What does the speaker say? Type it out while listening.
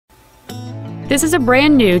This is a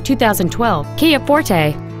brand new 2012 Kia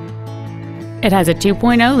Forte. It has a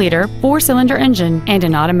 2.0-liter four-cylinder engine and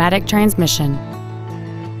an automatic transmission.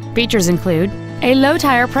 Features include a low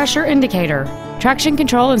tire pressure indicator, traction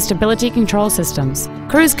control and stability control systems,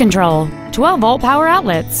 cruise control, 12-volt power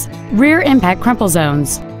outlets, rear impact crumple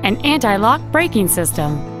zones, an anti-lock braking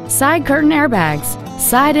system, side curtain airbags,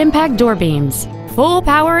 side impact door beams, full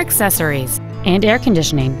power accessories, and air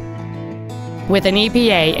conditioning. With an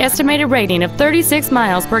EPA estimated rating of 36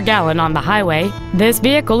 miles per gallon on the highway, this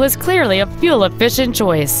vehicle is clearly a fuel-efficient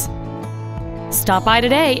choice. Stop by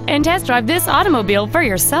today and test drive this automobile for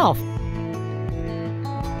yourself.